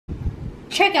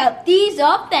Check out these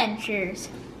adventures.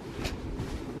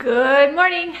 Good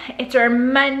morning. It's our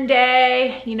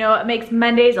Monday. You know what makes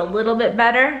Mondays a little bit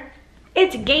better?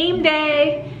 It's game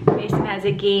day. Mason has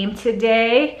a game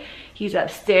today. He's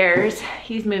upstairs.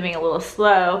 He's moving a little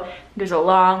slow. There's a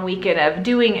long weekend of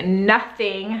doing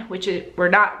nothing, which we're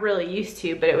not really used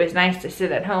to, but it was nice to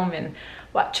sit at home and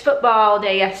watch football all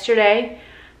day yesterday.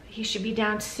 He should be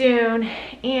down soon,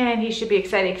 and he should be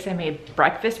excited because I made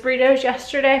breakfast burritos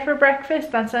yesterday for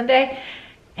breakfast on Sunday,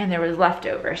 and there was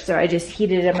leftovers, so I just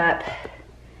heated them up.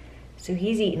 So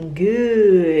he's eating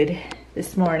good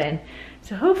this morning.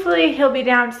 So hopefully he'll be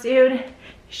down soon. He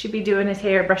should be doing his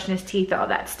hair, brushing his teeth, all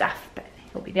that stuff. But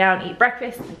he'll be down, eat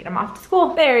breakfast, and get him off to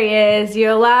school. There he is.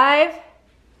 You alive?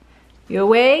 You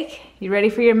awake? You ready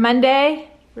for your Monday?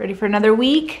 Ready for another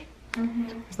week?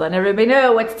 Just letting everybody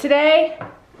know what's today.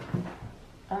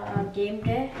 Game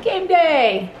day. Game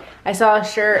day. I saw a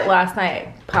shirt last night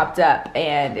popped up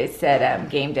and it said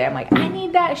game day. I'm like, I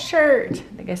need that shirt.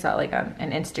 I think I saw it like on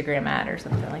an Instagram ad or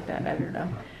something like that. I don't know.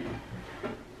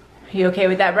 You okay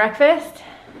with that breakfast?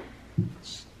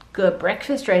 Good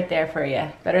breakfast right there for you.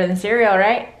 Better than cereal,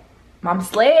 right? Mom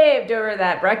slaved over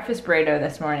that breakfast burrito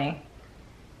this morning.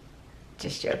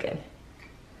 Just joking.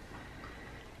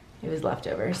 It was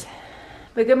leftovers.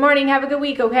 But good morning, have a good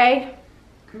week, okay?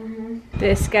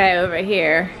 This guy over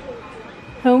here,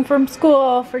 home from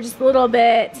school for just a little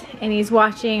bit, and he's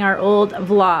watching our old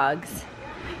vlogs.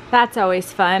 That's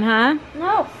always fun, huh?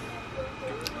 No.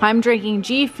 I'm drinking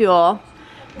G Fuel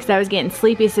because I was getting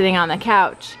sleepy sitting on the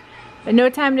couch. But no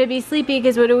time to be sleepy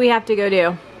because what do we have to go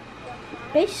do?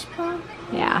 Baseball.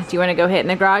 Yeah, do you want to go hit in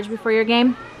the garage before your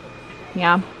game?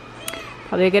 Yeah,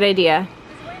 probably a good idea.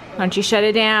 Why don't you shut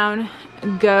it down,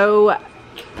 go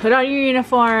put on your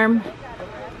uniform,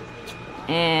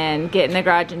 and get in the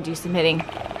garage and do some hitting.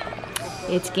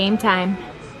 It's game time.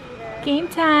 Game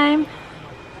time.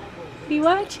 Be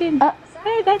watching.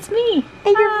 Hey, that's me.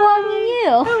 And you're vlogging you.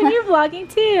 Oh, and you're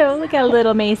vlogging too. Look how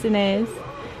little Mason is.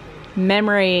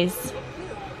 Memories.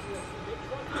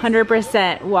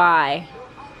 100% why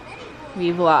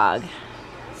we vlog.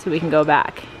 So we can go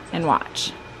back and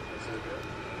watch.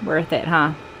 Worth it,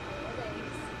 huh?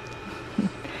 All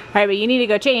right, but you need to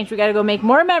go change. We gotta go make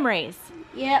more memories.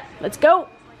 Yep. Let's go.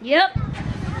 Yep.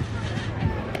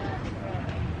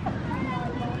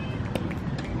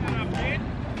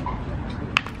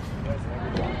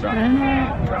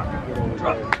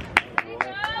 Drop.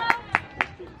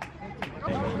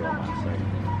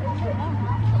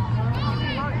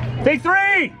 Take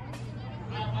three!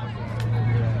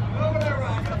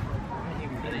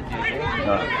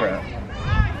 Oh, crap.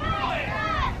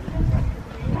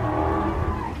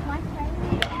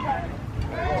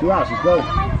 Two outs, let's go.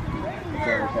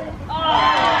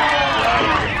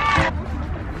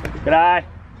 Good eye.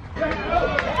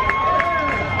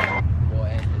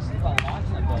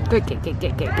 Good, get.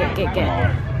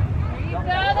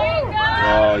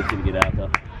 Oh, he's gonna get out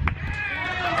though.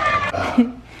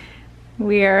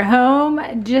 We are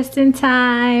home just in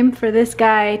time for this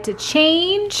guy to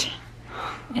change.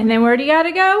 And then where do you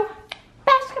gotta go?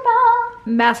 Basketball.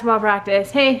 Basketball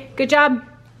practice. Hey, good job.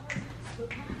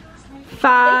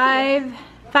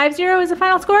 5-0 is the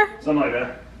final score? Something like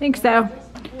that. I think so.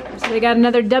 So they got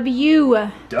another W.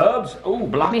 Dubs. Oh,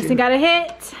 blocked Mason him. got a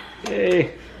hit.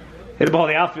 Hey. Hit a ball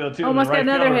in the outfield too. Almost The right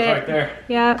got another fielder's hit. right there.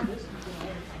 Yep.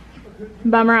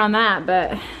 Bummer on that,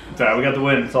 but It's all right, we got the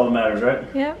win. That's all that matters, right?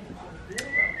 yep.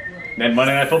 Then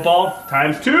Monday Night Football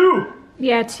 ×2.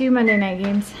 Yeah, 2 Monday night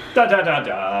games. Da da da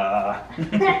da.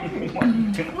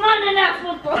 Monday Night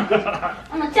Football.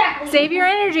 I'm a tackle. Save your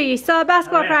energy. You still have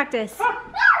basketball Oh, yeah. practice. No,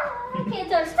 can't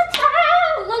touch the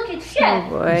towel. Look at Oh Chef.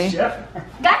 boy. Chef.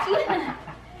 Got you.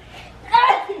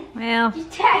 Well,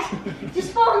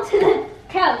 Just fall into the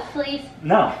couch, please.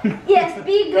 No. Yes,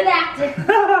 be a good actor.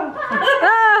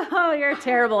 oh, you're a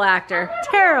terrible actor.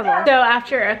 Terrible. So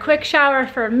after a quick shower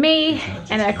for me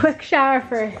and a quick shower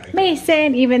for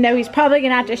Mason, even though he's probably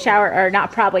gonna have to shower, or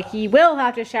not probably, he will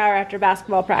have to shower after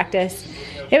basketball practice.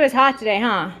 It was hot today,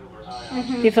 huh? Do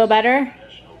you feel better?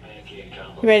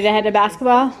 You ready to head to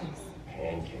basketball?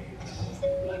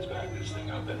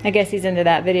 I guess he's into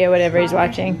that video, whatever he's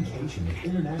watching.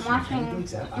 I'm watching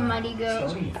Mighty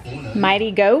Goat.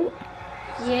 Mighty Goat?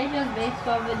 Yeah, just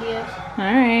baseball videos.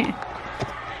 Alright.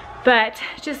 But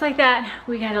just like that,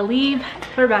 we gotta leave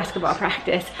for basketball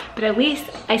practice. But at least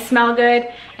I smell good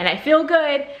and I feel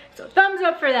good, so thumbs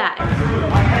up for that.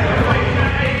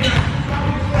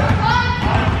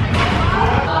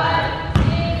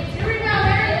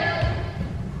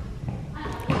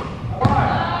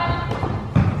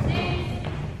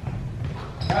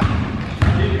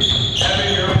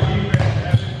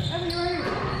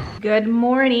 Good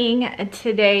morning.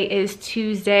 Today is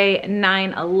Tuesday,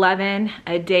 9/11,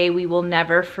 a day we will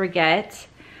never forget.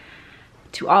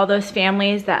 To all those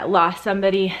families that lost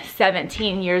somebody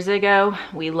 17 years ago,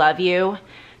 we love you.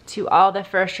 To all the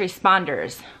first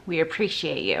responders, we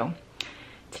appreciate you.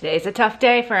 Today's a tough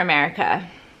day for America,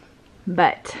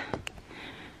 but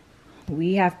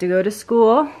we have to go to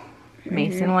school.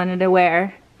 Mason wanted to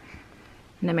wear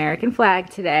an American flag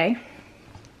today.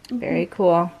 Very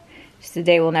cool. Just a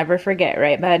day we'll never forget,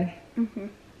 right, bud?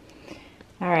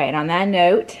 All right, on that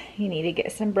note, you need to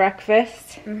get some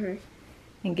breakfast and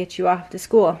get you off to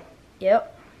school.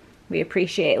 Yep. We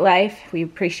appreciate life. We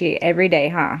appreciate every day,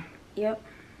 huh? Yep.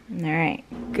 All right.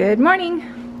 Good morning.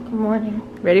 Good morning.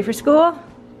 Ready for school?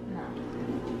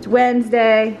 No. It's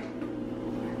Wednesday.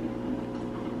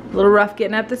 A little rough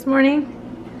getting up this morning.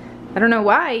 I don't know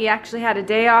why. You actually had a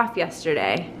day off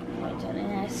yesterday. I didn't.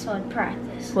 I saw in practice.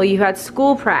 Well, you had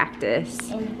school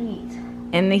practice. In heat.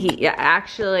 In the heat. Yeah,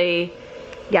 actually,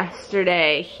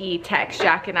 yesterday he texted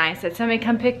Jack and I, said, somebody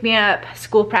come pick me up.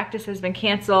 School practice has been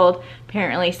canceled.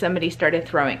 Apparently somebody started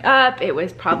throwing up. It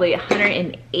was probably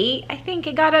 108, I think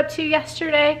it got up to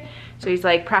yesterday. So he's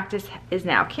like, practice is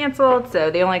now canceled.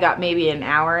 So they only got maybe an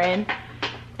hour in.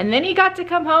 And then he got to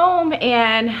come home,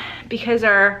 and because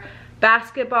our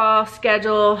basketball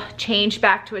schedule changed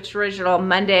back to its original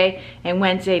Monday and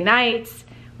Wednesday nights,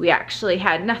 we actually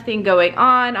had nothing going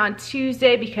on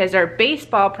Tuesday because our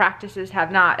baseball practices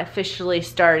have not officially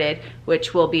started,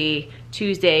 which will be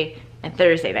Tuesday and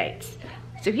Thursday nights.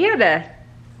 So he had a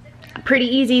pretty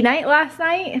easy night last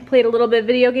night. Played a little bit of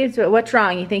video games, but what's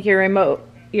wrong? You think your remote,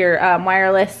 your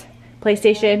wireless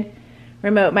PlayStation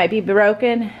remote might be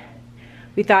broken?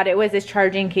 We thought it was this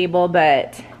charging cable,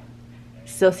 but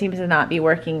still seems to not be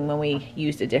working when we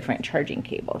used a different charging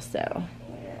cable. So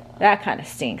that kind of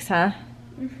stinks, huh?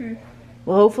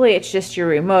 Well, hopefully it's just your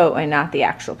remote and not the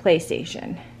actual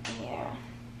PlayStation. Yeah.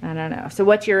 I don't know. So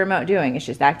what's your remote doing? It's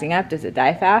just acting up? Does it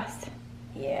die fast?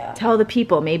 Yeah. Tell the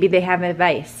people. Maybe they have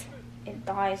advice. It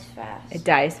dies fast. It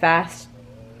dies fast?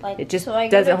 Like, It just so I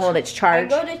doesn't hold its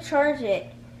charge? I go to charge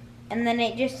it, and then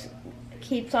it just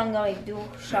keeps on going.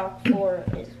 DualShock 4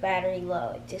 is battery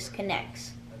low. It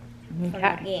disconnects from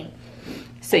the game.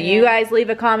 So you guys leave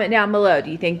a comment down below.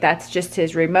 Do you think that's just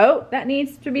his remote that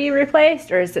needs to be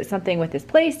replaced, or is it something with his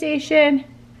PlayStation?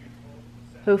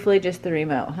 Hopefully just the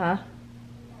remote, huh?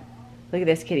 Look at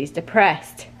this kid, he's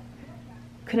depressed.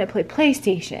 Couldn't play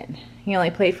PlayStation. He only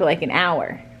played for like an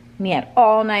hour, and he had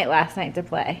all night last night to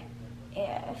play.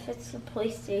 Yeah, if it's the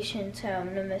PlayStation 2, I'm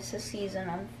gonna miss a season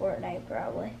on Fortnite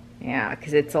probably. Yeah,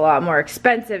 because it's a lot more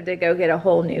expensive to go get a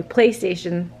whole new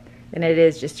PlayStation than it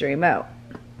is just a remote.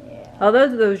 Yeah.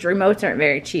 Although those remotes aren't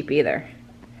very cheap either,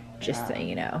 just so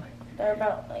you know. They're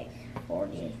about like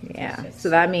 40. Yeah, so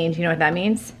that means, you know what that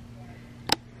means?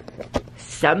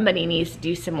 Somebody needs to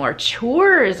do some more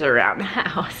chores around the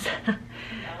house.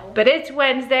 But it's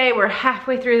Wednesday, we're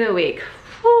halfway through the week.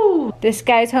 Whew. This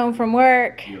guy's home from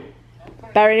work,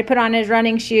 about ready to put on his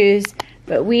running shoes,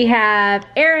 but we have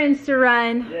errands to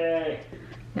run. Yay.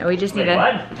 No, we just need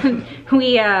to,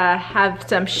 we have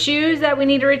some shoes that we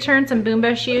need to return, some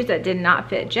Boomba shoes that did not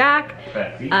fit Jack.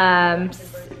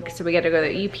 So we got to go to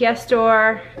the UPS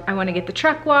store. I want to get the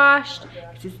truck washed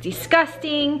because it's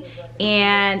disgusting,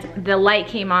 and the light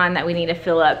came on that we need to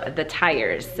fill up the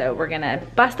tires. So we're gonna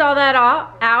bust all that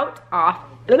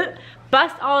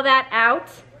bust all that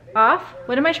off.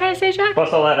 What am I trying to say, Jack?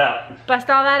 Bust all that out. Bust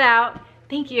all that out.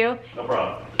 Thank you. No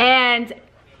problem. And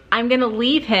I'm gonna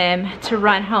leave him to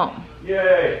run home.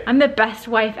 Yay. I'm the best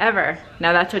wife ever.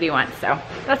 No, that's what he wants, so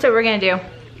that's what we're gonna do.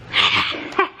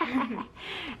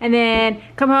 And then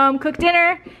come home, cook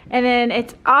dinner, and then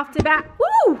it's off to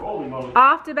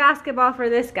off to basketball for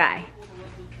this guy.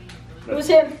 It was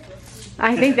him.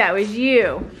 I think that was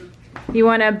you. You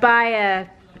wanna buy a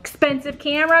expensive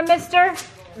camera, mister?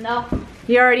 No.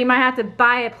 You already might have to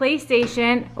buy a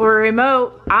PlayStation or a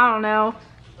remote, I don't know.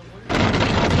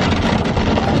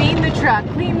 Clean the truck,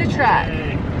 clean the truck.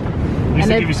 Hey. At least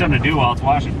they give you something to do while it's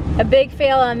washing. A big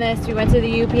fail on this, we went to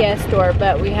the UPS store,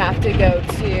 but we have to go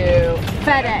to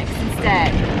FedEx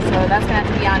instead. So that's gonna have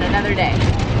to be on another day.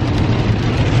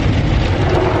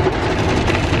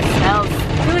 Smells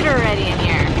good already in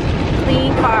here.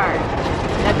 Clean car,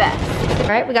 the best. All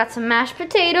right, we got some mashed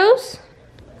potatoes.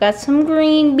 Got some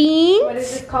green beans. What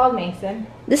is this called, Mason?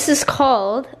 This is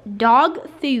called dog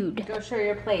food. Go show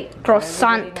your plate.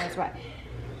 Croissant.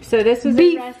 So this was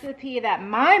Beef. a recipe that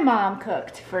my mom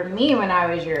cooked for me when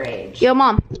I was your age. Yo,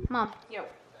 Mom. Yo.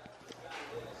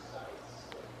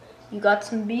 You got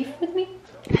some beef with me?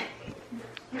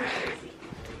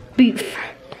 Beef.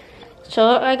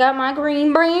 So I got my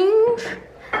green beans,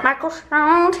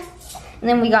 microstones, and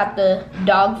then we got the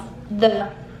dog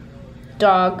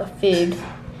food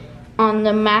on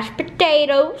the mashed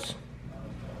potatoes.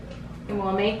 And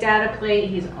we'll make Dad a plate.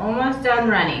 He's almost done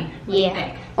running. What do you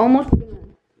think? Almost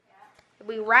done. He'll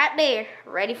be right there,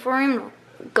 ready for him to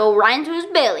go right into his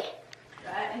belly.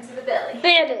 Right into the belly.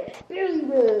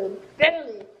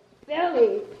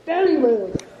 Belly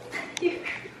rub.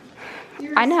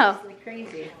 You're I know.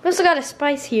 Crazy. We also got a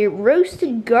spice here,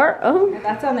 roasted Oh,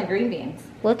 that's on the green beans.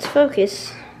 Let's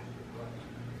focus.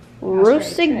 I'll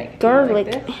Roasted try to garlic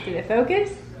like this. Did it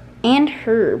focus? and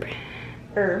herb.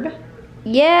 Herb.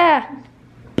 Yeah.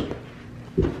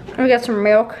 And we got some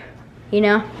milk, you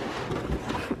know.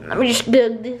 Let me just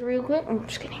dug this real quick. I'm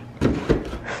just kidding.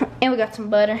 And we got some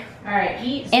butter. All right,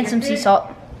 eat. So And some sea salt.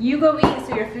 You go eat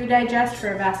so your food digests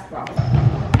for basketball.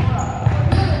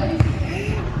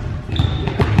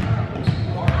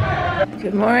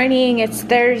 Good morning, it's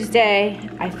Thursday.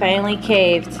 I finally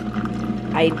caved.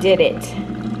 I did it.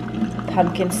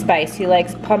 Pumpkin spice. Who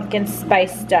likes pumpkin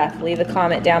spice stuff? Leave a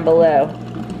comment down below.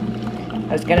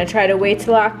 I was gonna try to wait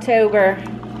till October,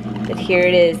 but here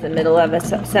it is, the middle of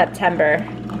September.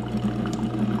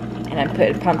 And I'm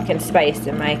putting pumpkin spice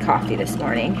in my coffee this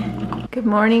morning. Good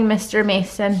morning, Mr.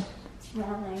 Mason.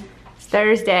 Morning. It's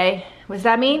Thursday. What does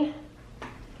that mean?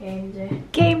 Game day.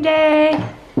 Game day.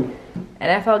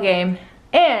 NFL game.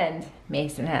 And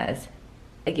Mason has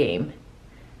a game.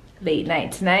 Late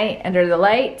night tonight under the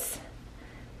lights.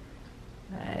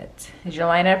 But is your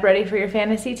lineup ready for your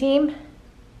fantasy team?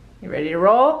 You ready to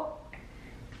roll?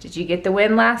 Did you get the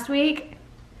win last week?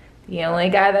 The only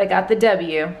guy that got the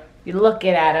W. You're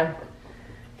looking at him.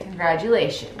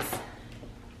 Congratulations.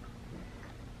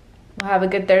 We'll have a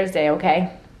good Thursday,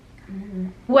 okay?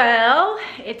 Well,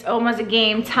 it's almost a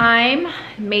game time.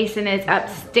 Mason is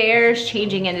upstairs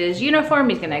changing into his uniform.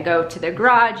 He's gonna go to the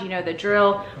garage, you know the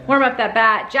drill, warm up that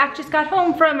bat. Jack just got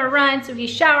home from a run, so he's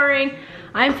showering.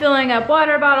 I'm filling up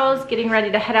water bottles, getting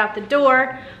ready to head out the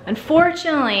door.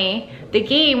 Unfortunately, the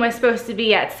game was supposed to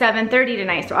be at 7:30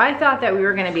 tonight, so I thought that we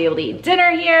were gonna be able to eat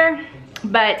dinner here,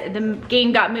 but the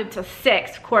game got moved to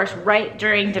 6, of course, right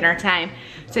during dinner time.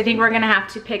 So I think we're gonna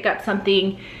have to pick up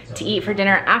something to eat for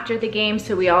dinner after the game,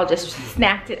 so we all just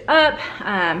snacked it up.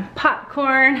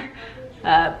 Popcorn,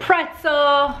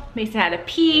 pretzel, Mason had a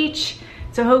peach,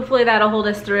 so hopefully that'll hold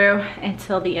us through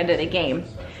until the end of the game.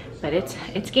 But it's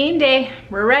game day,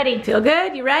 we're ready. Feel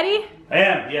good, you ready? I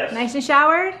am, yes. Nice and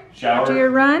showered? Showered. After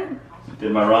your run?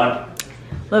 Did my run.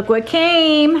 Look what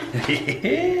came.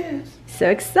 Yes. So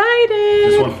excited.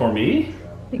 This one for me?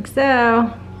 I think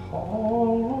so.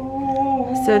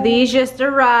 So these just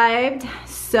arrived.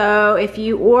 So if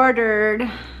you ordered,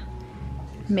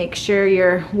 make sure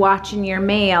you're watching your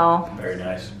mail. Very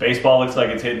nice. Baseball looks like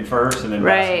it's hitting first, and then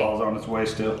basketball's on its way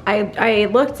still. I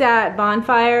looked at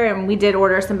Bonfire, and we did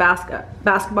order some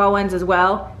basketball ones as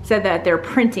well. Said that they're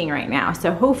printing right now,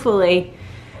 so hopefully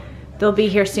they'll be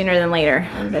here sooner than later.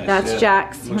 But that's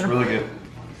Jack's. Looks really good.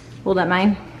 Hold up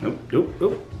mine.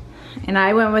 Nope. And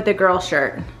I went with a girl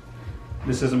shirt.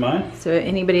 This isn't mine? So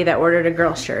anybody that ordered a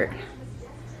girl shirt,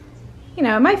 you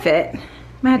know, it might fit.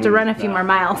 Might have to run a few more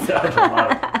miles.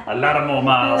 A lot of more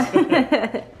miles.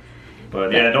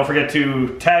 But yeah, don't forget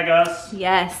to tag us.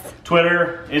 Yes.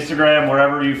 Twitter, Instagram,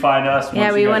 wherever you find us.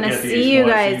 Yeah, we want to see you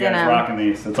guys in them. Rocking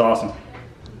these. That's awesome.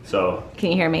 So.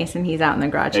 Can you hear Mason? He's out in the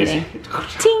garage eating. Ting,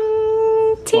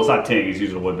 Well, ting. it's not ting. He's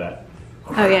using a wood bat.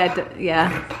 Oh yeah,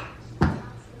 yeah.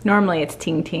 Normally it's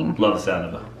ting ting. Love the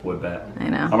sound of a wood bat. I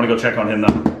know. I'm gonna go check on him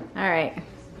though. All right.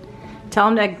 Tell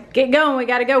him to get going. We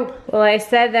gotta go. Well, I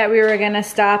said that we were gonna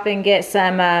stop and get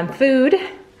some food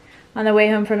on the way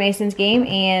home from Mason's game,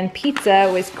 and pizza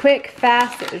was quick,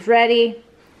 fast. It was ready.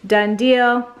 Done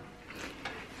deal.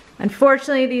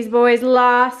 Unfortunately, these boys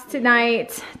lost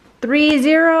tonight.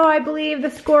 3-0, I believe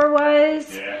the score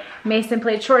was. Yeah. Mason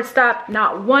played shortstop.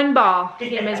 Not one ball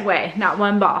came his way. Not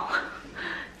one ball.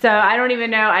 So I don't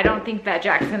even know. I don't think that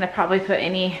Jack's gonna probably put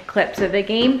any clips of the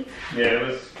game. Yeah, it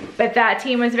was. But that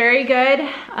team was very good.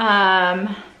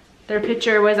 Their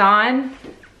pitcher was on.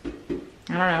 I don't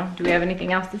know. Do we have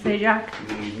anything else to say, Jack?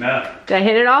 No. Did I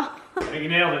hit it all? I think you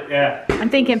nailed it. Yeah. I'm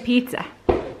thinking pizza.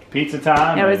 Pizza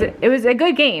time. It was a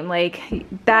good game. Like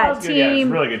that team. Yeah, it's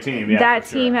a really good team. Yeah, that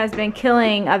team has been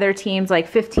killing other teams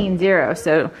like 15-0.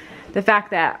 So the fact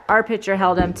that our pitcher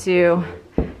held them to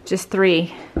just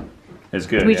 3. It's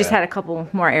good. We just had a couple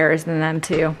more errors than them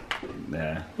too.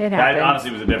 Yeah. It That happens.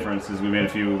 honestly was the difference, is we made a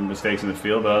few mistakes in the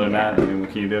field, but other than that, I mean, what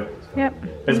can you do? Yep.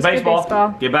 It's good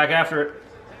baseball. Get back after it.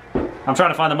 I'm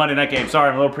trying to find the Monday night game. Sorry,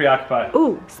 I'm a little preoccupied.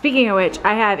 Ooh, speaking of which,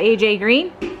 I have AJ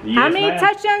Green. How many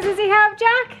touchdowns does he have,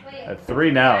 Jack? 3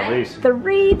 now, at least.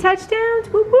 3 touchdowns.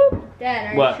 Whoop whoop.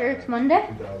 Dad, are What? you sure it's Monday?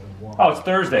 Oh, it's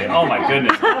Thursday. Oh my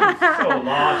goodness. I'm so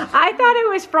lost. I thought it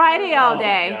was Friday all Oh my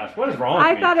day. gosh, what is wrong with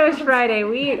I me? thought it was Friday.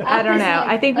 I don't know.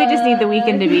 I think we just need the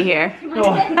weekend to be here. No,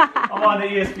 I'm on the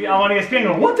ESPN. I'm on ESPN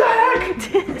going, what the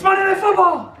heck? It's Monday Night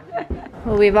Football.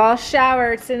 Well, we've all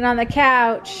showered, sitting on the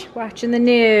couch, watching the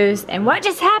news. And what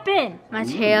just happened? My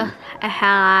tail, a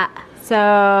hat.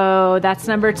 So that's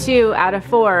number 2 out of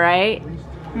 4, right?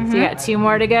 So you got 2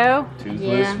 more to go. Toothless,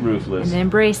 Yeah. ruthless. And then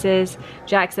braces.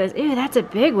 Jack says, "Ew, that's a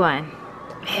big one."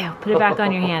 Ew, put it back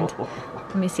on your hand.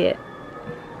 Let me see it.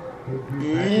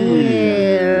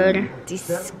 Dude.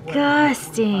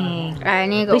 Disgusting. I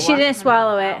need to At go least she wash didn't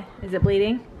swallow it. Is it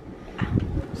bleeding?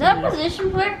 Is that a position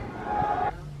player?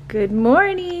 Good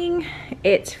morning.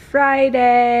 It's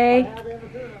Friday.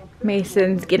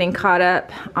 Mason's getting caught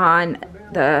up on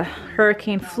the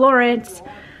Hurricane Florence.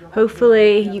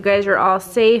 Hopefully you guys are all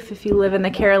safe if you live in the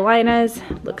Carolinas.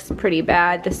 Looks pretty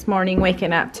bad this morning,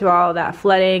 waking up to all that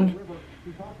flooding.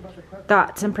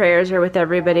 Thoughts and prayers are with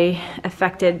everybody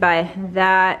affected by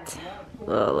that.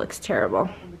 Oh, it looks terrible.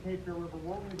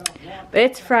 But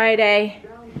it's Friday.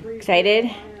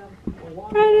 Excited?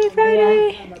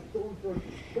 Friday.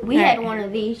 We had one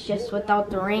of these just without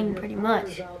the rain, pretty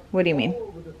much. What do you mean?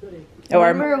 Oh,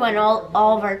 Remember when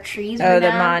all of our trees were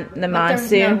down? the but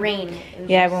monsoon. There was no rain. It was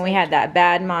Yeah, just, when we had that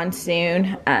bad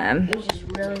monsoon, it was just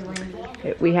really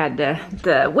windy. we had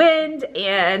the wind,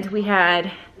 and we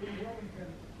had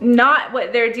not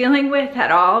what they're dealing with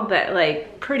at all, but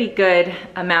like pretty good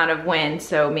amount of wind.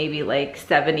 So maybe like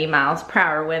 70 miles per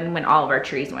hour wind when all of our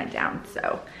trees went down.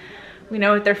 So we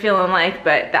know what they're feeling like,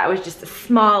 but that was just a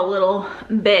small little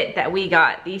bit that we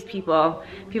got. These people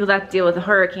that have to deal with the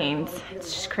hurricanes,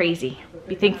 it's just crazy.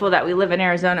 Be thankful that we live in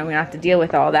Arizona and we don't have to deal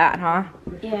with all that, huh?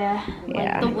 Yeah.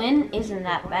 Yeah. Like the wind isn't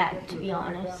that bad, to be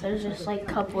honest. There's just like a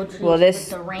couple of trees Well, with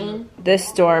the rain. This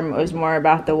storm was more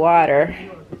about the water.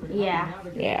 Yeah.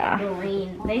 Yeah. The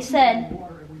rain. They said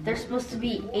there's supposed to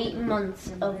be 8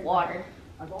 months of water.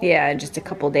 Yeah, in just a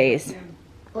couple days.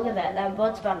 Look at that. That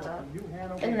boat's about to,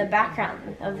 in the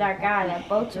background of that guy, that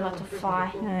boat's about to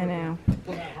fly. I know.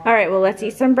 All right, well, let's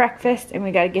eat some breakfast and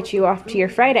we got to get you off to your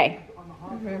Friday.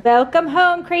 Welcome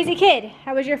home, crazy kid.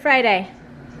 How was your Friday?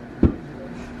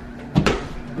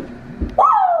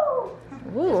 Woo!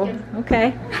 Ooh,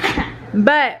 okay.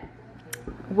 But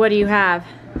what do you have?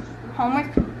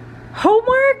 Homework?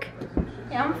 Homework?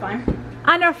 Yeah, I'm fine.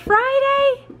 On a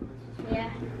Friday? Yeah.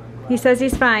 He says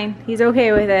he's fine. He's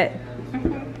okay with it.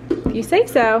 If you say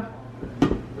so.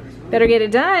 Better get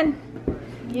it done.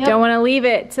 Yep. Don't want to leave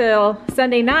it till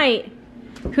Sunday night.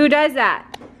 Who does that?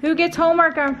 Who gets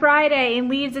homework on Friday and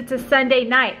leaves it to Sunday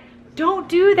night? Don't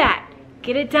do that.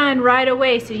 Get it done right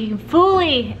away so you can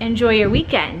fully enjoy your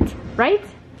weekend, right?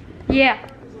 Yeah.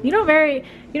 You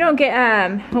don't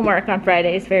get homework on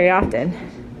Fridays very often.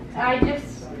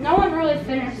 No one really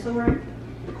finished the work.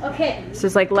 Okay. It's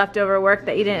just like leftover work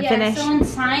that you didn't finish. So in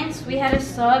science, we had a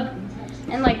sub,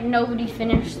 and like nobody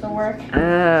finished the work.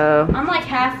 Oh. I'm like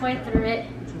halfway through it,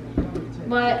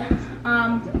 but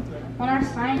when our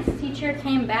science teacher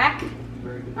came back,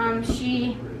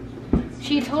 she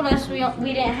told us we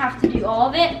didn't have to do all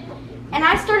of it, and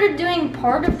I started doing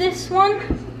part of this one.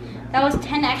 That was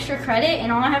 10 extra credit,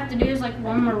 and all I have to do is like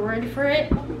one more word for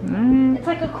it. It's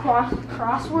like a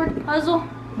crossword puzzle.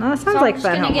 Well, that sounds like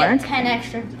fun I'm just gonna homework. get 10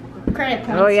 extra credit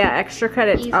points. Oh yeah, extra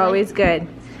credit's Easy. always good.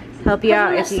 Help you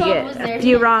out When if the you sub was get there, a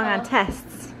few she wrong told on us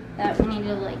tests. that we need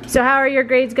to like. So how are your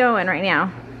grades going right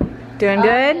now? Doing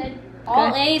good?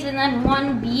 All Good. A's and then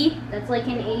one B. That's like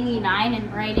an 89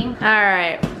 in writing. All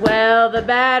right, well, the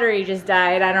battery just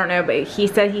died. I don't know, but he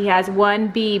said he has one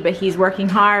B, but he's working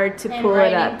hard to And pull it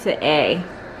writing. up to A.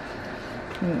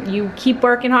 You keep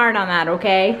working hard on that,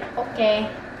 okay? Okay.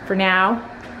 For now,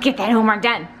 get that homework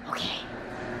done. Okay.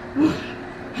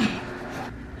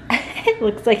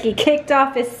 Looks like he kicked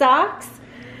off his socks.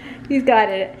 He's got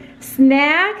a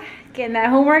snack, getting that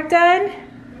homework done.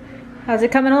 How's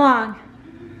it coming along?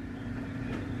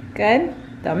 Good?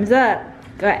 Thumbs up.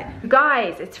 Good.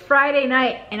 Guys, it's Friday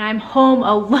night and I'm home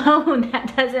alone.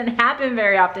 That doesn't happen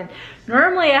very often.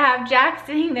 Normally I have Jack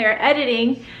sitting there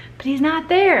editing, but he's not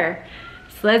there.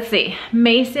 So let's see.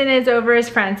 Mason is over his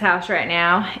friend's house right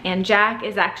now, and Jack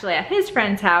is actually at his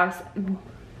friend's house,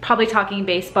 probably talking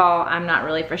baseball. I'm not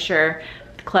really for sure,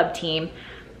 the club team.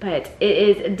 But it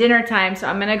is dinner time, so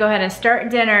I'm gonna go ahead and start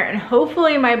dinner, and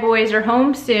hopefully my boys are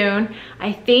home soon.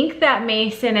 I think that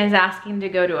Mason is asking to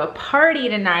go to a party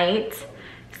tonight,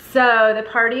 So the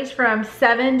party's from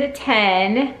 7 to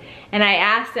 10. And I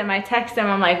asked him, I texted him,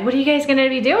 I'm like, what are you guys gonna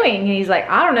be doing? And he's like,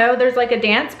 I don't know, there's like a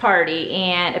dance party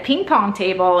and a ping pong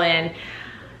table. And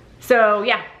so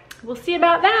yeah, we'll see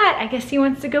about that. I guess he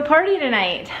wants to go party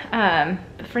tonight.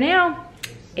 But for now,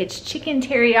 it's chicken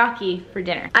teriyaki for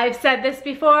dinner. I've said this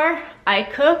before, I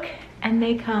cook and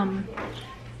they come.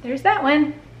 There's that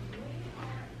one.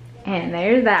 And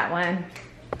there's that one.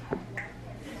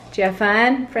 Did you have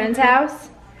fun? Friend's house?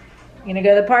 You gonna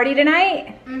go to the party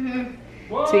tonight? Mm-hmm.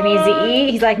 So he needs to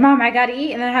eat. He's like, Mom, I gotta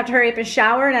eat, and then I have to hurry up and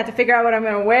shower and I have to figure out what I'm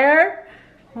gonna wear.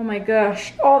 Oh my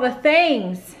gosh, all the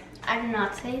things. I did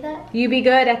not say that. You be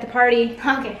good at the party.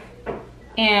 Okay.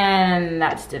 And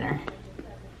that's dinner.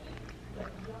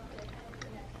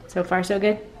 So far, so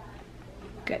good?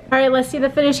 Good. All right, let's see the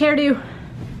finished hairdo.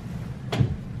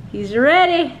 He's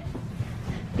ready.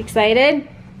 Excited?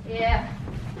 Yeah.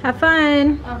 Have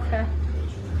fun. Okay.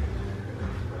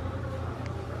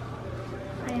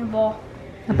 I need a ball.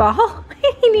 A ball?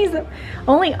 He needs a...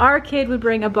 Only our kid would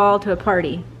bring a ball to a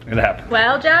party. It happened.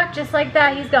 Well, Jack, just like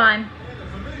that, he's gone.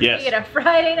 Yes. We get a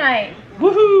Friday night.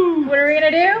 Woohoo! What are we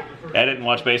gonna do? Edit and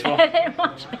watch baseball. Edit and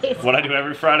watch baseball. What I do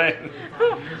every Friday.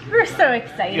 We're so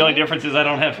excited. The only difference is I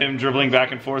don't have him dribbling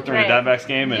back and forth during Right. a Diamondbacks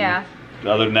game, and Yeah.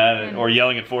 other than that, or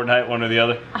yelling at Fortnite, one or the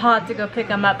other. I'll have to go pick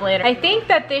him up later. I think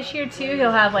that this year too,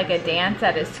 he'll have like a dance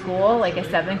at his school, like a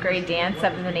 7th grade dance,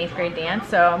 7th and 8th grade dance.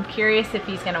 So I'm curious if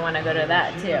he's gonna want to go to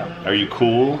that too. Are you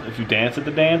cool if you dance at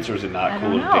the dance, or is it not I cool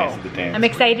don't to know. dance at the dance? I'm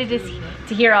excited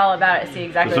to hear all about it, see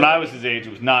exactly. Because when I was his age, it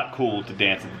was not cool to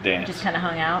dance at the dance. Just kind of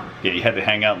hung out. Yeah, you had to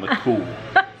hang out and look cool.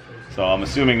 So I'm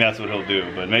assuming that's what he'll do.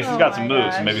 But Mason's Oh got some my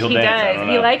moves, so gosh. maybe he'll He dance. I does. don't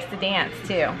know. He likes to dance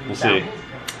too. We'll so. see.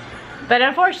 But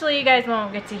unfortunately, you guys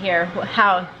won't get to hear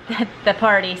how the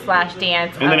party /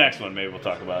 dance. In the next one, maybe we'll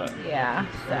talk about it. Yeah,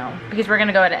 so because we're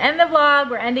gonna go to end the vlog,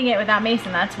 we're ending it without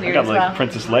Mason. That's I weird got as like well.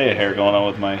 Princess Leia hair going on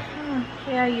with my. Oh,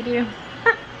 yeah, you do.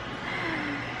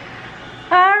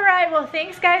 All right, well,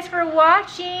 thanks guys for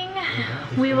watching.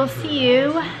 We will see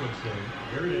you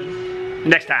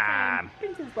Next time.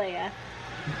 Princess Leia.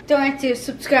 Don't forget to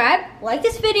subscribe, like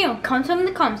this video, and comment in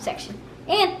the comment section.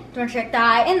 And don't check the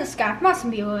eye in the sky for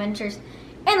awesome P.O adventures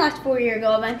and last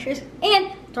 4-year-ago adventures.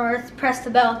 And don't forget to press the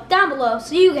bell down below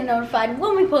so you get notified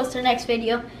when we post our next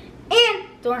video. And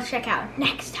don't check out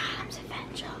next time.